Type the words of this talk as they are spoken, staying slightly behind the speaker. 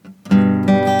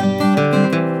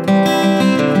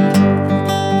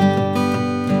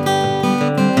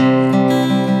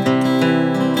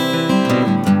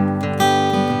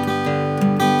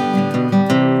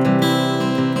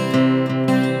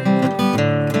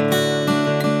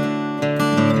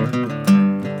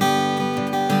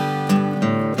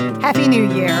Happy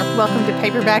New Year. Welcome to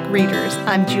Paperback Readers.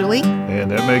 I'm Julie. And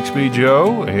that makes me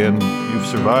Joe, and you've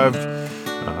survived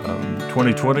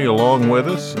 2020 along with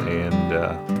us, and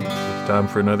it's time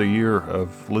for another year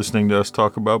of listening to us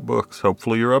talk about books.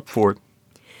 Hopefully you're up for it.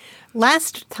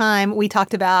 Last time we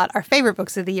talked about our favorite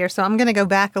books of the year, so I'm going to go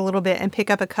back a little bit and pick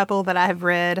up a couple that I have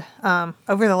read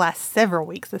over the last several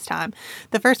weeks this time.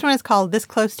 The first one is called This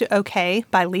Close to Okay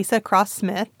by Lisa Cross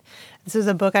Smith. This is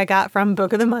a book I got from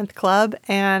Book of the Month Club,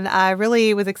 and I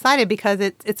really was excited because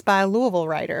it's by a Louisville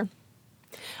writer.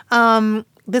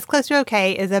 This Close to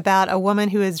Okay is about a woman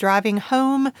who is driving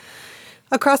home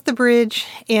across the bridge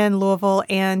in Louisville,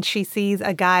 and she sees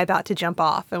a guy about to jump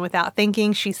off. And without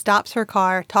thinking, she stops her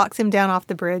car, talks him down off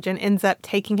the bridge, and ends up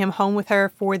taking him home with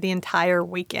her for the entire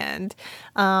weekend.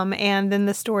 And then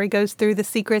the story goes through the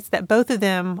secrets that both of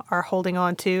them are holding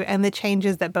on to and the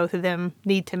changes that both of them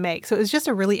need to make. So it was just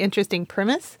a really interesting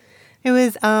premise. It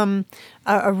was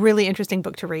a really interesting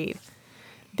book to read.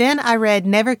 Then I read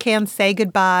Never Can Say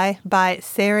Goodbye by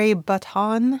Sari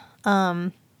Baton.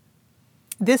 I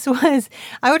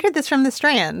ordered this from The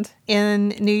Strand in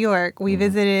New York. We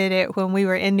visited it when we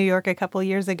were in New York a couple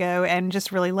years ago and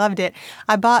just really loved it.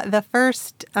 I bought the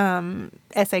first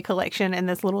essay collection in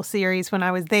this little series when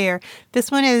I was there. This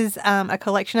one is a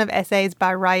collection of essays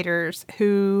by writers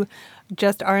who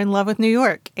just are in love with New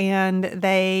York, and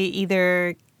they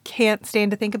either can't stand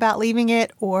to think about leaving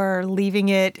it, or leaving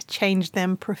it changed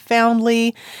them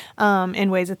profoundly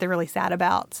in ways that they're really sad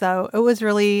about. So it was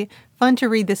really fun to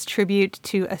read this tribute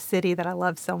to a city that I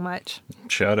love so much.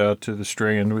 Shout out to The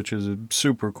Strand, which is a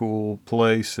super cool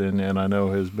place, and I know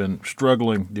has been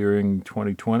struggling during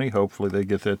 2020. Hopefully they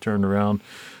get that turned around.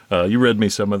 You read me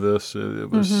some of this. It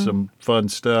was some fun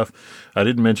stuff. I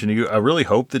didn't mention to you, I really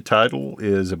hope the title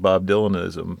is a Bob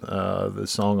Dylanism. The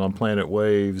song on Planet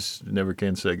Waves, Never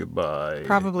Can Say Goodbye.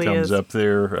 Probably comes is. up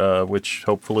there, which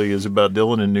hopefully is about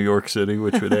Dylan in New York City,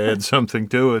 which would add something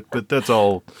to it. But that's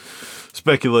all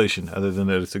speculation. Other than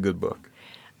that, it's a good book.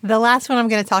 The last one I'm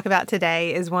going to talk about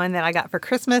today is one that I got for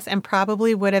Christmas and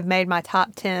probably would have made my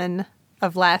top 10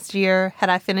 of last year had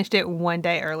I finished it one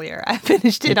day earlier. I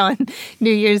finished it on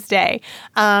New Year's Day.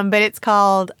 But it's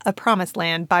called A Promised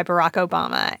Land by Barack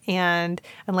Obama. And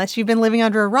unless you've been living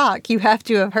under a rock, you have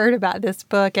to have heard about this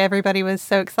book. Everybody was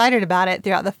so excited about it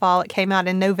throughout the fall. It came out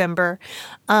in November.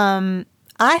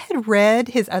 I had read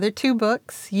his other two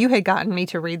books. You had gotten me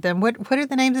to read them. What are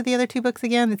the names of the other two books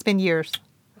again? It's been years.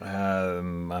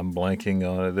 I'm blanking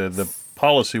on it. The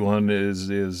policy one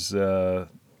is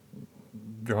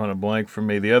drawing a blank for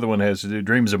me. The other one has to do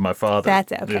Dreams of My Father.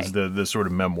 That's okay. Is the sort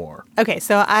of memoir. Okay,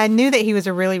 so I knew that he was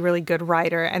a really, really good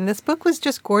writer, and this book was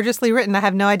just gorgeously written. I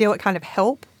have no idea what kind of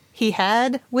help he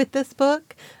had with this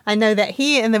book. I know that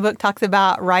he in the book talks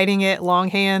about writing it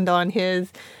longhand on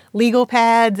his legal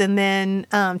pads and then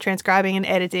transcribing and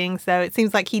editing. So it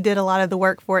seems like he did a lot of the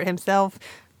work for it himself.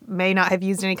 May not have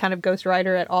used any kind of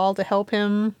ghostwriter at all to help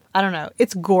him. I don't know.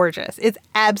 It's gorgeous. It's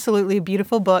absolutely a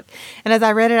beautiful book. And as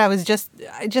I read it,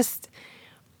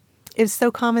 it's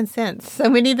so common sense. So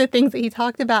many of the things that he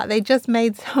talked about, they just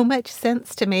made so much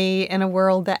sense to me in a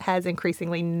world that has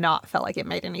increasingly not felt like it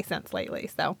made any sense lately.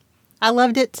 So I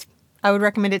loved it. I would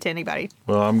recommend it to anybody.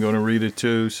 Well, I'm going to read it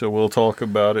too, so we'll talk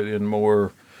about it in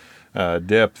more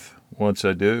depth once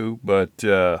I do. But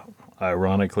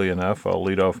ironically enough, I'll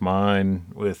lead off mine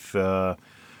with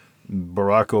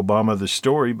Barack Obama, The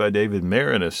Story by David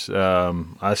Maraniss.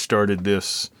 I started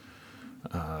this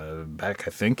back,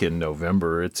 I think, in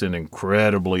November. It's an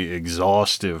incredibly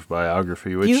exhaustive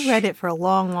biography. You read it for a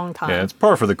long, long time. Yeah, it's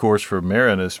par for the course for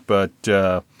Maraniss, but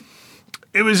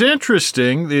it was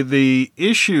interesting. The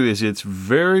issue is it's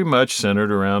very much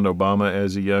centered around Obama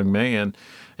as a young man,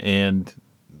 and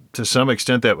to some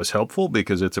extent that was helpful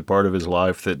because it's a part of his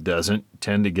life that doesn't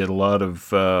tend to get a lot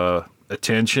of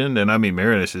attention. And I mean,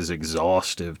 Maraniss is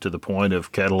exhaustive to the point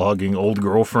of cataloging old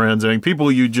girlfriends. I mean, people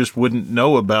you just wouldn't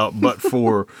know about but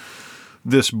for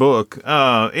this book.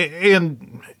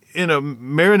 And you know,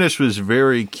 Maraniss was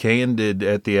very candid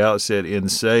at the outset in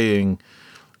saying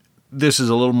this is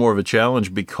a little more of a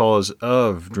challenge because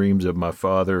of Dreams of My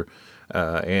Father.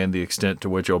 And the extent to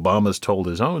which Obama's told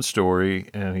his own story.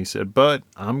 And he said, but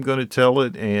I'm going to tell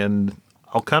it, and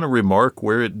I'll kind of remark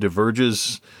where it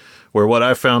diverges, where what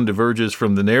I found diverges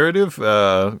from the narrative.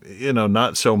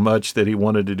 Not so much that he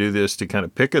wanted to do this to kind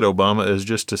of pick at Obama as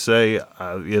just to say,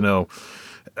 a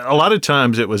lot of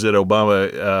times it was that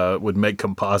Obama would make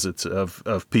composites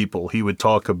of people. He would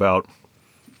talk about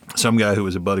some guy who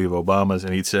was a buddy of Obama's,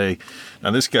 and he'd say,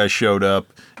 now this guy showed up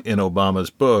in Obama's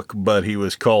book, but he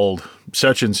was called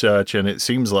such and such, and it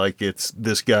seems like it's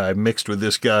this guy mixed with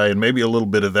this guy and maybe a little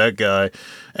bit of that guy.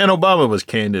 And Obama was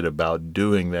candid about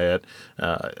doing that.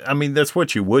 I mean, that's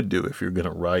what you would do if you're going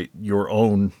to write your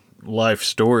own life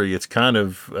story. It's kind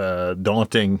of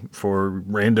daunting for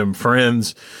random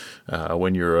friends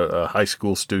when you're a high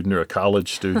school student or a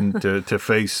college student to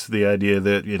face the idea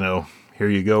that, you know, here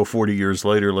you go, 40 years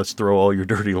later, let's throw all your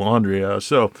dirty laundry out.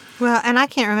 So, well, and I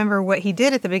can't remember what he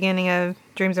did at the beginning of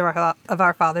Dreams of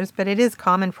Our Fathers, but it is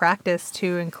common practice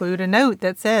to include a note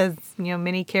that says, you know,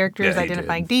 many characters,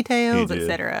 identifying details,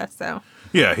 etc. So,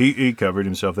 yeah, he covered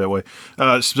himself that way.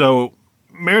 So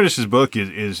Meredith's book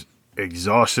is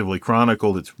exhaustively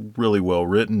chronicled. It's really well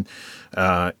written.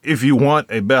 If you want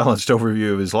a balanced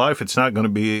overview of his life, it's not going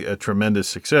to be a tremendous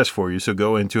success for you, so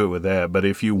go into it with that. But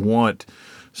if you want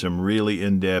some really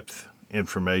in-depth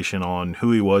information on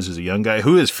who he was as a young guy,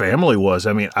 who his family was.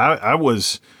 I mean, I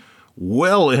was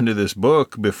well into this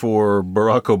book before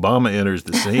Barack Obama enters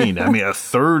the scene. I mean, a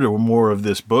third or more of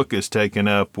this book is taken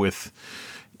up with,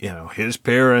 you know, his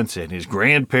parents and his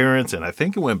grandparents, and I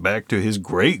think it went back to his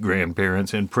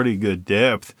great-grandparents in pretty good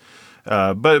depth.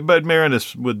 But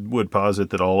Meredith would posit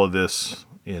that all of this,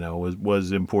 you know,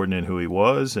 was important in who he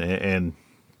was and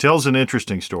tells an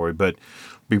interesting story, but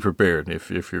be prepared.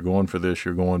 If you're going for this,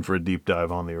 you're going for a deep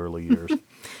dive on the early years. So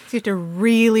you have to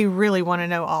really, really want to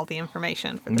know all the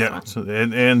information for this one. So,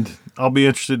 and I'll be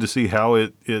interested to see how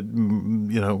it you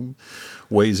know,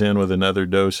 weighs in with another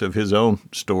dose of his own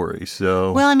story.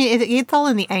 So, well, I mean, it's all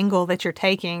in the angle that you're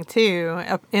taking, too.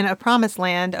 In A Promised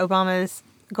Land, Obama's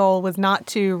goal was not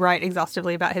to write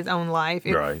exhaustively about his own life.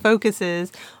 It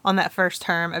focuses on that first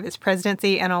term of his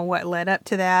presidency and on what led up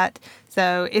to that.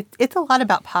 So it's a lot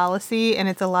about policy, and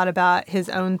it's a lot about his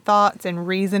own thoughts and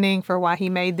reasoning for why he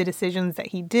made the decisions that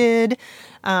he did.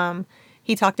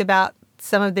 He talked about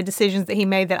some of the decisions that he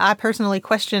made that I personally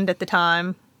questioned at the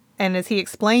time. And as he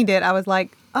explained it, I was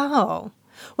like, oh,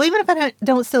 well, even if I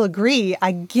don't still agree,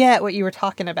 I get what you were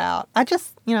talking about. I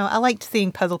just, you know, I liked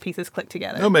seeing puzzle pieces click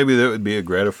together. Well, maybe that would be a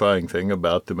gratifying thing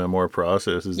about the memoir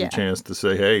process is the chance to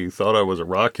say, hey, you thought I was a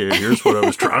rockhead. Here's what I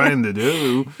was trying to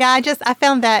do. Yeah, I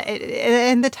found that,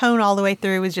 and the tone all the way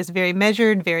through was just very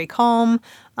measured, very calm.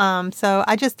 So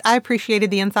I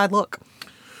appreciated the inside look.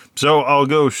 So I'll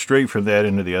go straight from that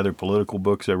into the other political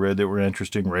books I read that were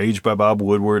interesting. Rage by Bob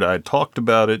Woodward. I talked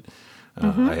about it.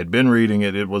 I had been reading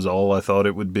it. It was all I thought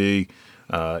it would be.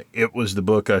 It was the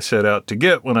book I set out to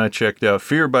get when I checked out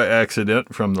Fear by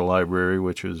Accident from the library,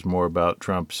 which was more about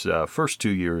Trump's first 2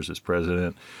 years as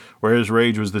president, whereas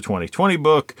Rage was the 2020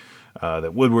 book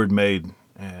that Woodward made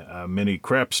a mini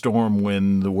crap storm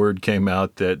when the word came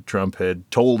out that Trump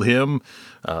had told him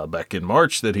back in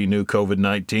March that he knew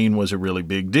COVID-19 was a really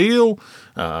big deal.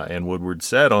 And Woodward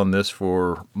sat on this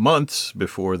for months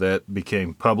before that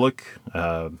became public.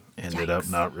 Ended up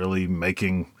not really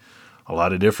making a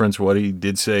lot of difference what he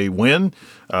did say when.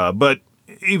 But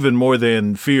even more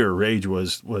than Fear, Rage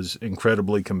was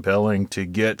incredibly compelling to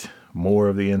get more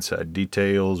of the inside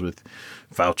details with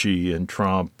Fauci and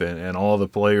Trump and all the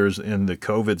players in the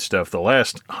COVID stuff. The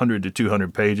last 100 to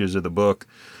 200 pages of the book,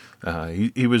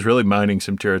 he was really mining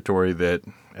some territory that,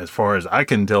 as far as I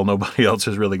can tell, nobody else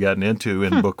has really gotten into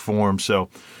in book form. So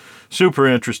super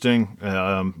interesting.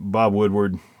 Bob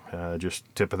Woodward, just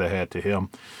tip of the hat to him.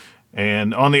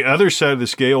 And on the other side of the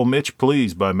scale, Mitch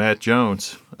Please by Matt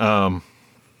Jones.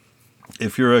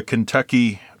 If you're a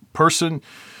Kentucky person,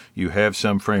 you have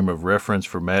some frame of reference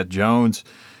for Matt Jones.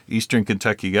 Eastern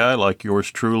Kentucky guy like yours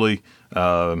truly,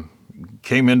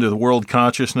 came into the world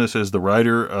consciousness as the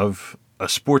writer of a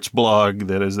sports blog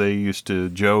that, as they used to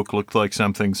joke, looked like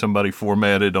something somebody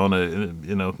formatted on a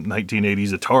 1980s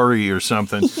Atari or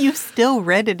something. You still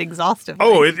read it exhaustively.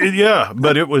 Oh, yeah,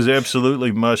 but it was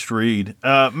absolutely must read.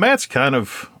 Matt's kind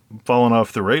of fallen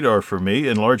off the radar for me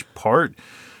in large part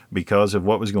because of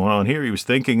what was going on here. He was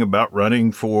thinking about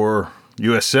running for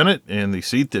U.S. Senate in the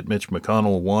seat that Mitch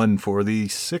McConnell won for the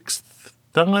 6th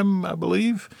time, I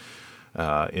believe,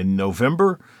 in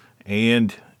November.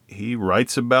 And he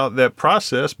writes about that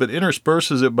process, but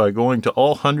intersperses it by going to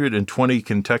all 120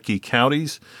 Kentucky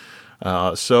counties.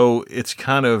 So it's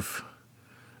kind of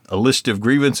a list of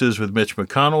grievances with Mitch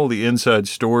McConnell, the inside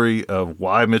story of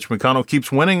why Mitch McConnell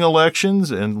keeps winning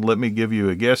elections. And let me give you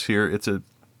a guess here. It's a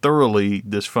thoroughly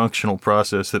dysfunctional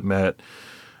process that Matt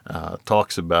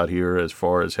talks about here as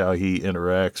far as how he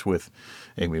interacts with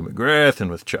Amy McGrath and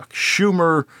with Chuck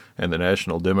Schumer and the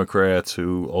National Democrats,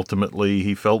 who ultimately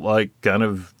he felt like kind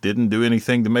of didn't do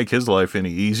anything to make his life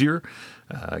any easier,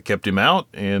 kept him out,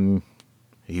 and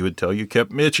he would tell you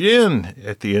kept Mitch in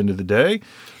at the end of the day.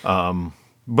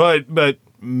 But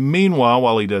meanwhile,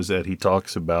 while he does that, he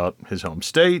talks about his home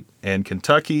state and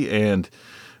Kentucky and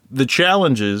the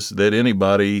challenges that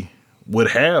anybody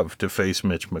would have to face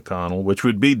Mitch McConnell, which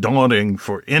would be daunting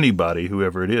for anybody,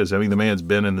 whoever it is. I mean, the man's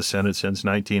been in the Senate since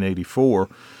 1984.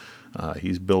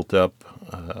 He's built up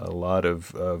a lot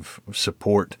of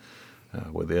support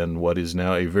within what is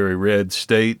now a very red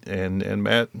state, and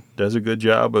Matt does a good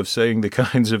job of saying the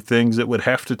kinds of things that would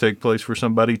have to take place for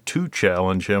somebody to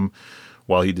challenge him,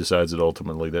 while he decides that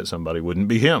ultimately that somebody wouldn't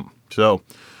be him. So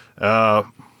a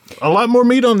lot more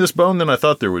meat on this bone than I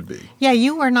thought there would be. Yeah,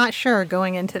 you were not sure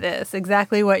going into this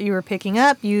exactly what you were picking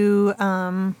up. You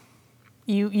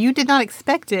did not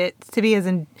expect it to be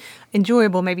as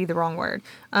enjoyable, maybe the wrong word,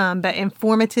 but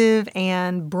informative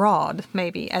and broad,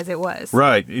 maybe, as it was.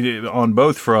 Right. On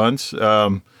both fronts.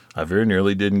 I very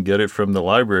nearly didn't get it from the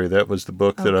library. That was the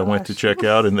book that I went to check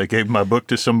out, and they gave my book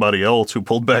to somebody else who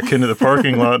pulled back into the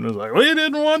parking lot and was like, "We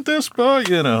didn't want this book,"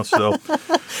 So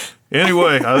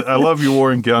anyway, I love your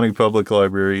Warren County Public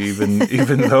Library, even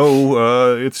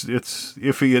though it's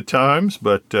iffy at times.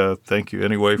 But thank you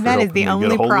anyway for helping me get a hold of this.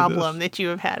 That is the only problem that you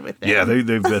have had with them. Yeah,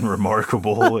 they've been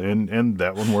remarkable, and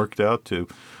that one worked out too.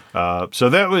 So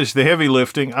that was the heavy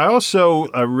lifting.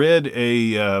 I read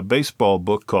a baseball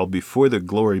book called Before the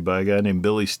Glory by a guy named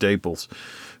Billy Staples.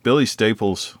 Billy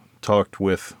Staples talked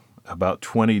with about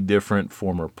 20 different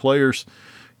former players,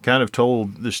 kind of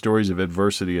told the stories of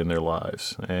adversity in their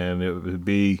lives. And it would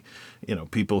be,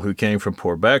 people who came from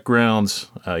poor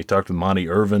backgrounds. He talked with Monty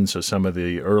Irvin, so some of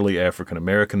the early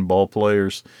African-American ball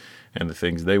players, and the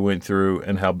things they went through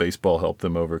and how baseball helped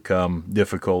them overcome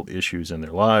difficult issues in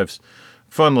their lives.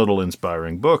 Fun little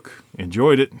inspiring book.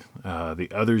 Enjoyed it. The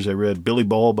others I read, Billy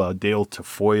Ball by Dale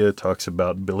Tafoya, talks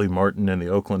about Billy Martin and the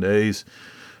Oakland A's.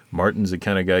 Martin's the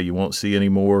kind of guy you won't see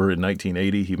anymore. In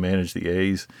 1980, he managed the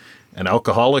A's. An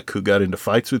alcoholic who got into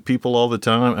fights with people all the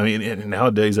time. I mean,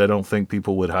 nowadays I don't think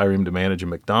people would hire him to manage a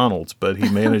McDonald's, but he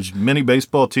managed many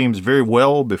baseball teams very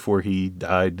well before he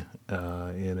died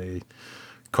in a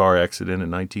car accident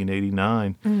in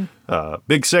 1989.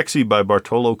 Big Sexy by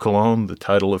Bartolo Colon. The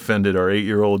title offended our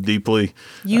 8-year-old deeply.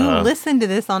 You listened to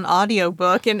this on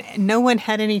audiobook, and no one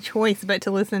had any choice but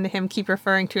to listen to him keep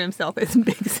referring to himself as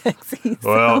Big Sexy.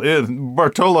 So. Well,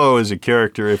 Bartolo is a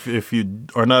character. If you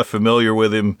are not familiar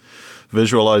with him,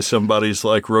 visualize somebody's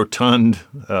like rotund,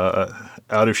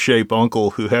 out-of-shape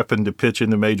uncle who happened to pitch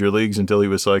in the major leagues until he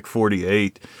was like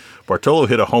 48. Bartolo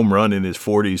hit a home run in his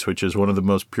 40s, which is one of the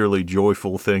most purely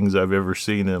joyful things I've ever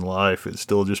seen in life. It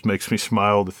still just makes me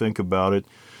smile to think about it.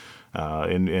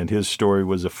 And his story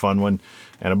was a fun one.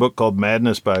 And a book called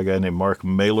Madness by a guy named Mark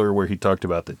Mailer, where he talked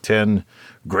about the 10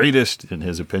 greatest, in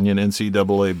his opinion,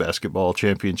 NCAA basketball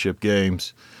championship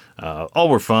games. All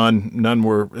were fun. None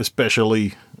were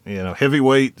especially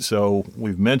heavyweight, so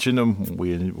we've mentioned them.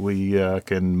 We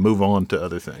can move on to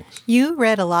other things. You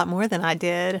read a lot more than I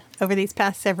did over these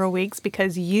past several weeks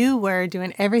because you were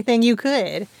doing everything you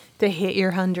could to hit your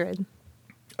 100.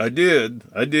 I did.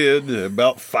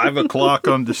 About 5 o'clock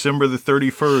on December the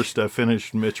 31st, I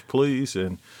finished Mitch Please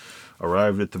and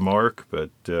arrived at the mark.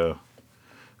 But how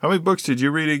many books did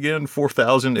you read again?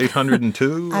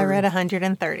 4,802? I read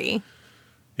 130.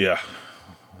 Yeah.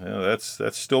 Yeah,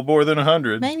 that's still more than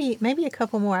 100. Maybe a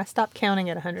couple more. I stopped counting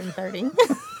at 130.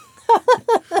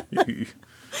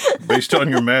 Based on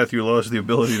your math, you lost the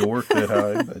ability to work that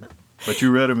high, but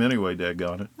you read them anyway,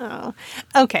 daggone it. Oh,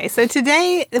 okay. So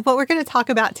today, what we're going to talk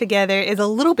about together is a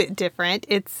little bit different.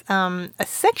 It's a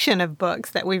section of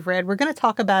books that we've read. We're going to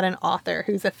talk about an author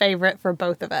who's a favorite for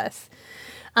both of us.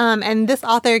 And this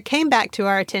author came back to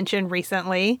our attention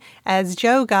recently as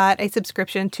Joe got a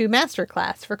subscription to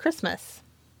Masterclass for Christmas.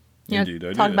 Indeed, I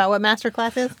did. Talk about what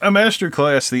Masterclass is? A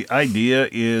Masterclass, the idea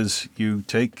is you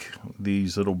take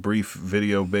these little brief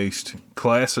video-based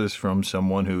classes from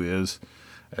someone who is,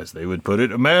 as they would put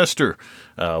it, a master,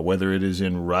 whether it is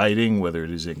in writing, whether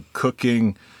it is in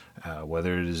cooking,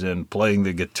 whether it is in playing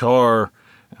the guitar.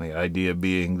 And the idea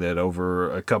being that over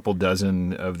a couple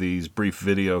dozen of these brief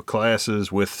video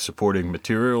classes with supporting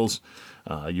materials,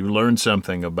 you learn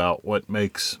something about what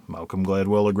makes Malcolm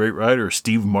Gladwell a great writer,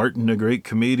 Steve Martin a great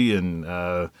comedian,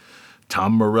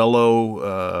 Tom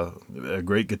Morello a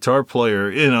great guitar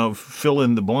player, fill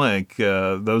in the blank.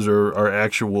 Those are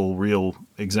actual real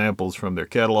examples from their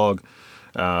catalog.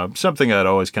 Something I'd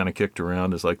always kind of kicked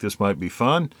around is like, this might be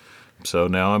fun. So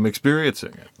now I'm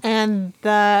experiencing it. And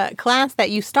the class that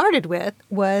you started with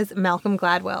was Malcolm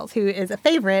Gladwell's, who is a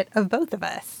favorite of both of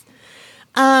us.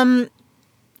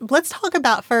 Let's talk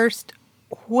about first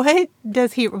what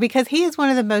does he, because he is one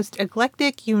of the most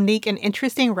eclectic, unique, and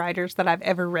interesting writers that I've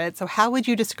ever read. So how would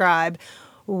you describe,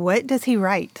 what does he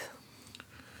write?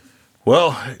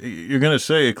 Well, you're going to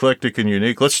say eclectic and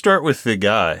unique. Let's start with the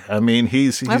guy. I mean,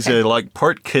 he's Okay. a like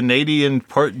part Canadian,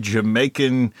 part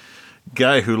Jamaican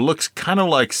guy who looks kind of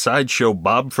like Sideshow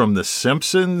Bob from The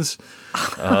Simpsons,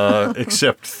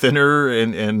 except thinner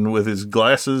and with his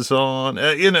glasses on.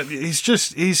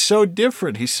 He's so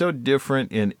different. He's so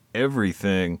different in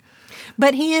everything.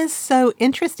 But he is so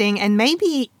interesting, and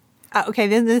maybe, okay,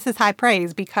 then this is high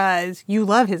praise because you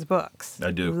love his books.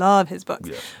 I do. Love his books.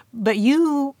 Yeah. But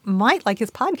you might like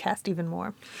his podcast even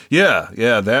more. Yeah,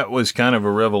 that was kind of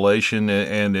a revelation,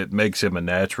 and it makes him a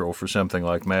natural for something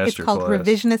like Masterclass. It's called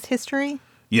Revisionist History.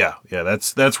 Yeah,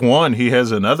 that's one. He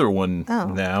has another one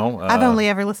now. I've only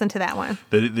ever listened to that one.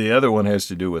 The other one has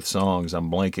to do with songs.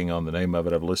 I'm blanking on the name of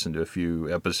it. I've listened to a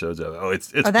few episodes of it. It's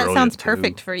that brilliant, sounds too.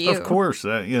 perfect for you. Of course,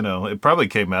 it probably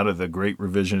came out of the Great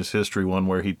Revisionist History one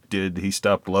where he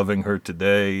stopped loving her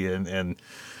today, and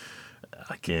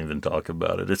I can't even talk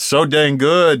about it. It's so dang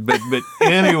good. But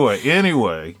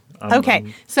anyway.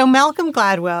 Okay, so Malcolm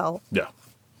Gladwell, Yeah.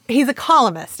 he's a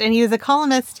columnist, and he was a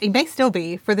columnist, he may still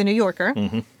be, for The New Yorker.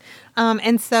 Mm-hmm.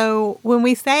 And so when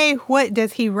we say, what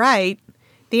does he write?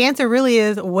 The answer really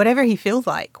is whatever he feels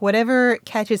like, whatever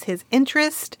catches his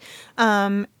interest.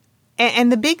 And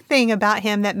the big thing about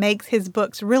him that makes his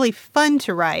books really fun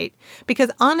to write,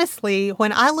 because honestly,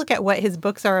 when I look at what his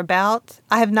books are about,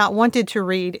 I have not wanted to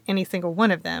read any single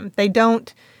one of them.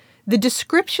 The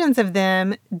descriptions of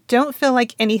them don't feel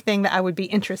like anything that I would be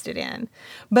interested in.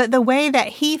 But the way that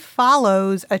he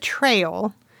follows a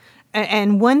trail,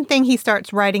 and one thing he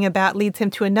starts writing about leads him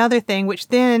to another thing, which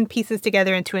then pieces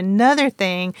together into another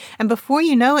thing. And before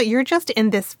you know it, you're just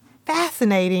in this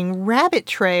fascinating rabbit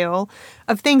trail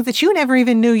of things that you never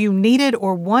even knew you needed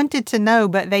or wanted to know,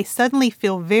 but they suddenly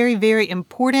feel very, very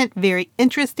important, very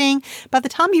interesting. By the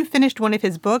time you've finished one of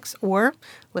his books or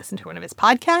listened to one of his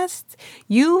podcasts,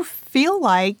 you feel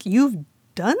like you've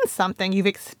done something, you've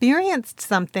experienced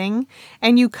something,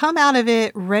 and you come out of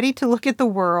it ready to look at the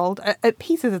world, at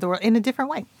pieces of the world, in a different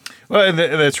way. Well, and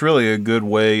that's really a good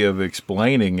way of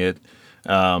explaining it.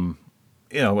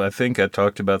 I think I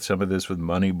talked about some of this with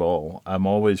Moneyball. I'm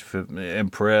always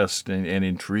impressed and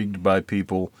intrigued by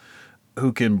people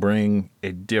who can bring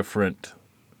a different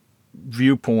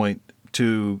viewpoint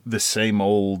to the same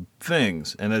old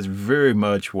things. And that's very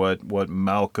much what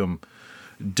Malcolm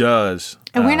does.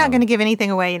 And we're not going to give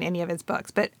anything away in any of his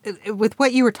books, but with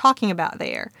what you were talking about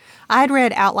there, I had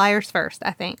read Outliers first,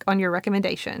 I think, on your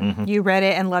recommendation. Mm-hmm. You read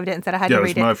it and loved it and said I had to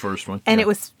read it. Yeah, it was my first one. And it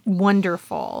was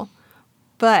wonderful.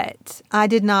 But I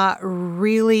did not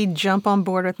really jump on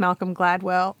board with Malcolm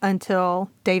Gladwell until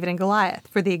David and Goliath,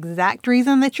 for the exact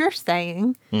reason that you're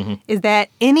saying, is that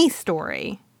any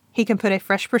story he can put a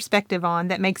fresh perspective on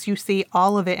that makes you see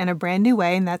all of it in a brand new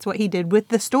way. And that's what he did with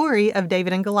the story of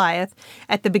David and Goliath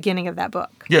at the beginning of that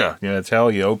book. Yeah, it's how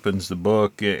he opens the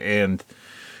book. And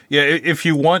if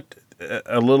you want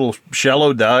a little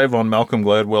shallow dive on Malcolm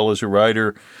Gladwell as a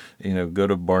writer, go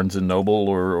to Barnes & Noble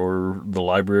or the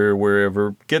library or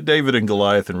wherever, get David and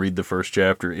Goliath and read the first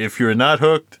chapter. If you're not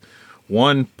hooked,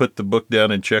 one, put the book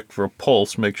down and check for a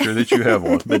pulse, make sure that you have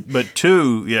one. But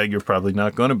two, you're probably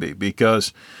not going to be,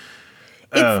 because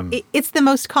it's the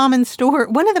most common story,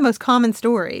 one of the most common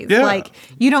stories. Yeah. Like,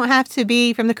 you don't have to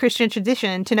be from the Christian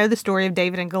tradition to know the story of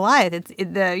David and Goliath.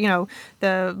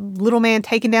 The little man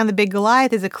taking down the big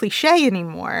Goliath is a cliche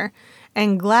anymore.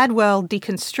 And Gladwell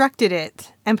deconstructed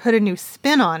it and put a new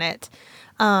spin on it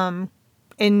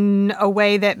in a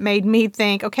way that made me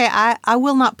think, okay, I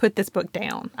will not put this book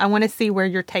down. I want to see where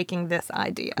you're taking this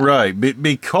idea. Right,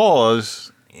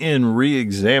 because in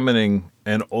re-examining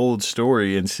an old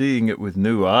story and seeing it with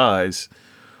new eyes,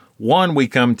 one, we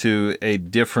come to a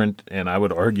different, and I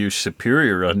would argue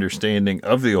superior understanding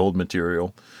of the old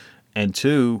material, and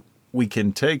two, we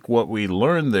can take what we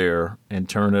learned there and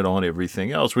turn it on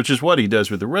everything else, which is what he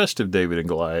does with the rest of David and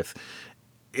Goliath.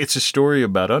 It's a story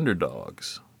about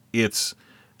underdogs. It's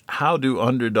how do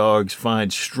underdogs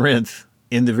find strength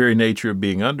in the very nature of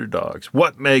being underdogs?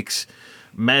 What makes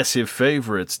massive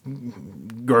favorites,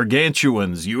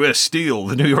 gargantuans, U.S. Steel,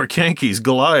 the New York Yankees,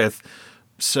 Goliath,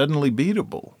 suddenly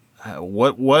beatable?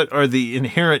 What are the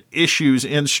inherent issues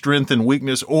in strength and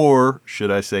weakness, or should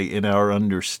I say in our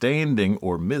understanding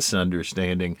or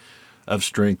misunderstanding of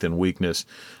strength and weakness,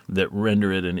 that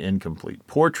render it an incomplete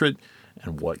portrait,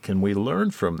 and what can we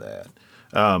learn from that?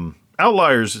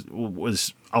 Outliers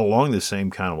was along the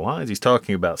same kind of lines. He's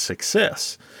talking about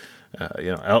success.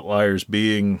 Outliers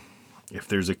being if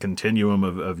there's a continuum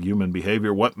of human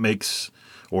behavior, what makes,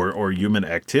 or human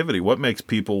activity, what makes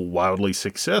people wildly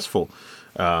successful?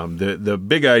 The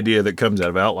big idea that comes out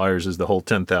of Outliers is the whole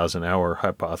 10,000 hour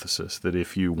hypothesis, that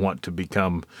if you want to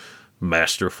become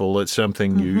masterful at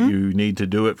something, you need to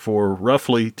do it for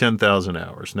roughly 10,000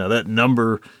 hours. Now, that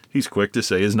number, he's quick to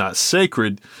say, is not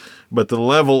sacred, but the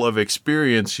level of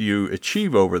experience you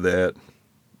achieve over that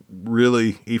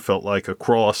really, he felt like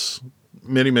across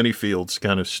many, many fields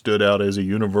kind of stood out as a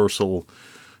universal,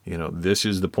 this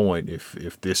is the point.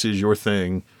 If this is your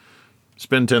thing,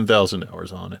 spend 10,000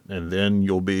 hours on it, and then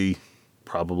you'll be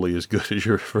probably as good as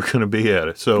you're ever going to be at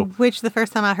it. So, which the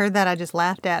first time I heard that, I just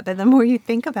laughed at. But the more you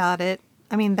think about it,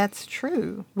 I mean, that's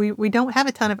true. We don't have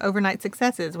a ton of overnight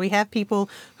successes. We have people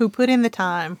who put in the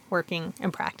time working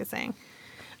and practicing.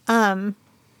 Malcolm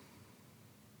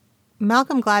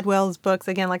Gladwell's books,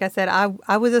 again, like I said,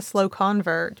 I was a slow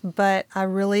convert, but I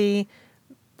really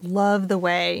love the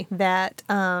way that,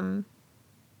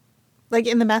 like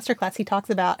in the masterclass, he talks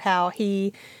about how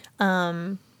he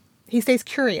stays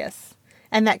curious,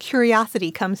 and that curiosity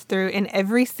comes through in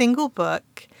every single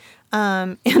book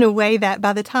in a way that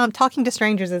by the time Talking to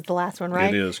Strangers is the last one,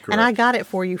 right? It is, correct. And I got it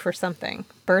for you for something,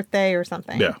 birthday or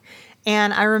something. Yeah.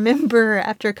 And I remember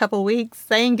after a couple weeks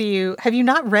saying to you, have you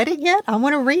not read it yet? I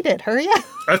want to read it. Hurry up.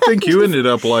 I think you ended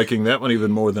up liking that one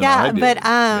even more than I did. But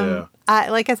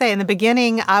like I say, in the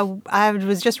beginning, I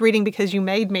was just reading because you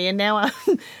made me, and now I'm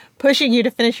pushing you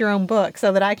to finish your own book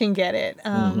so that I can get it.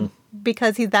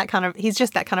 Because he's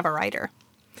just that kind of a writer.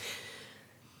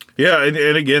 Yeah,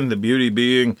 and again, the beauty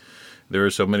being there are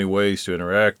so many ways to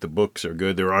interact. The books are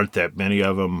good. There aren't that many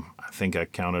of them. I think I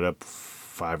counted up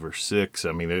 5 or 6.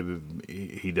 I mean,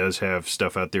 he does have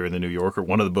stuff out there in the New Yorker.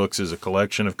 One of the books is a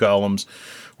collection of columns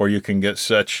where you can get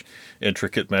such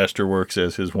intricate masterworks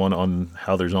as his one on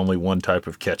how there's only one type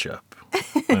of ketchup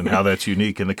and how that's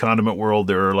unique. In the condiment world,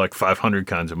 there are like 500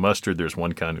 kinds of mustard. There's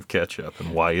one kind of ketchup.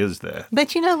 And why is that?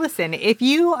 But, listen, if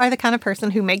you are the kind of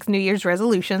person who makes New Year's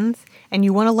resolutions and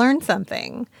you want to learn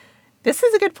something, this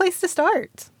is a good place to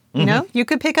start. You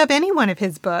could pick up any one of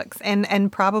his books and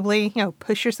probably,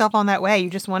 push yourself on that way. You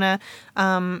just want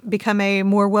to become a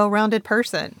more well-rounded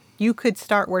person. You could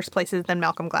start worse places than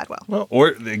Malcolm Gladwell. Well, or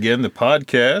again, the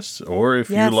podcasts, or if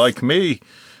you like me,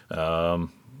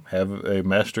 have a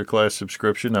masterclass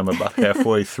subscription. I'm about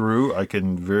halfway through. I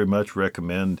can very much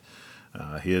recommend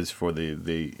his for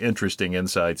the interesting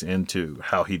insights into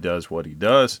how he does what he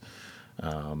does.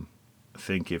 I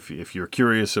think if you're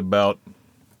curious about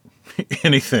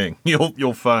anything,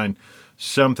 you'll find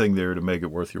something there to make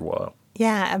it worth your while.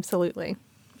 Yeah, absolutely.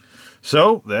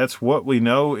 So that's what we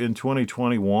know in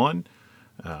 2021.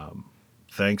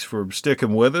 Thanks for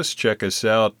sticking with us. Check us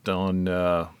out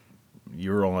on,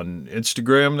 you're on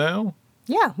Instagram now?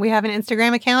 Yeah, we have an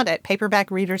Instagram account at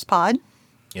Paperback Readers Pod.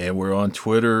 And we're on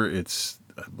Twitter. I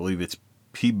believe it's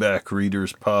Pback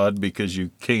Readers Pod because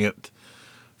you can't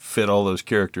fit all those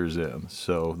characters in.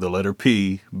 So the letter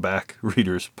P, Back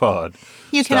Readers Pod.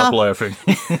 Stop laughing.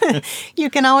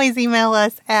 You can always email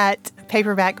us at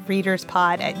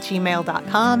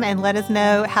paperbackreaderspod@gmail.com and let us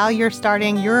know how you're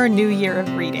starting your new year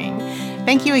of reading.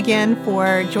 Thank you again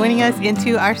for joining us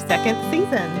into our second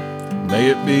season.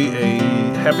 May it be a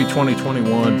happy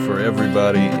 2021 for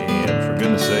everybody, and for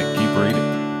goodness sake, keep reading.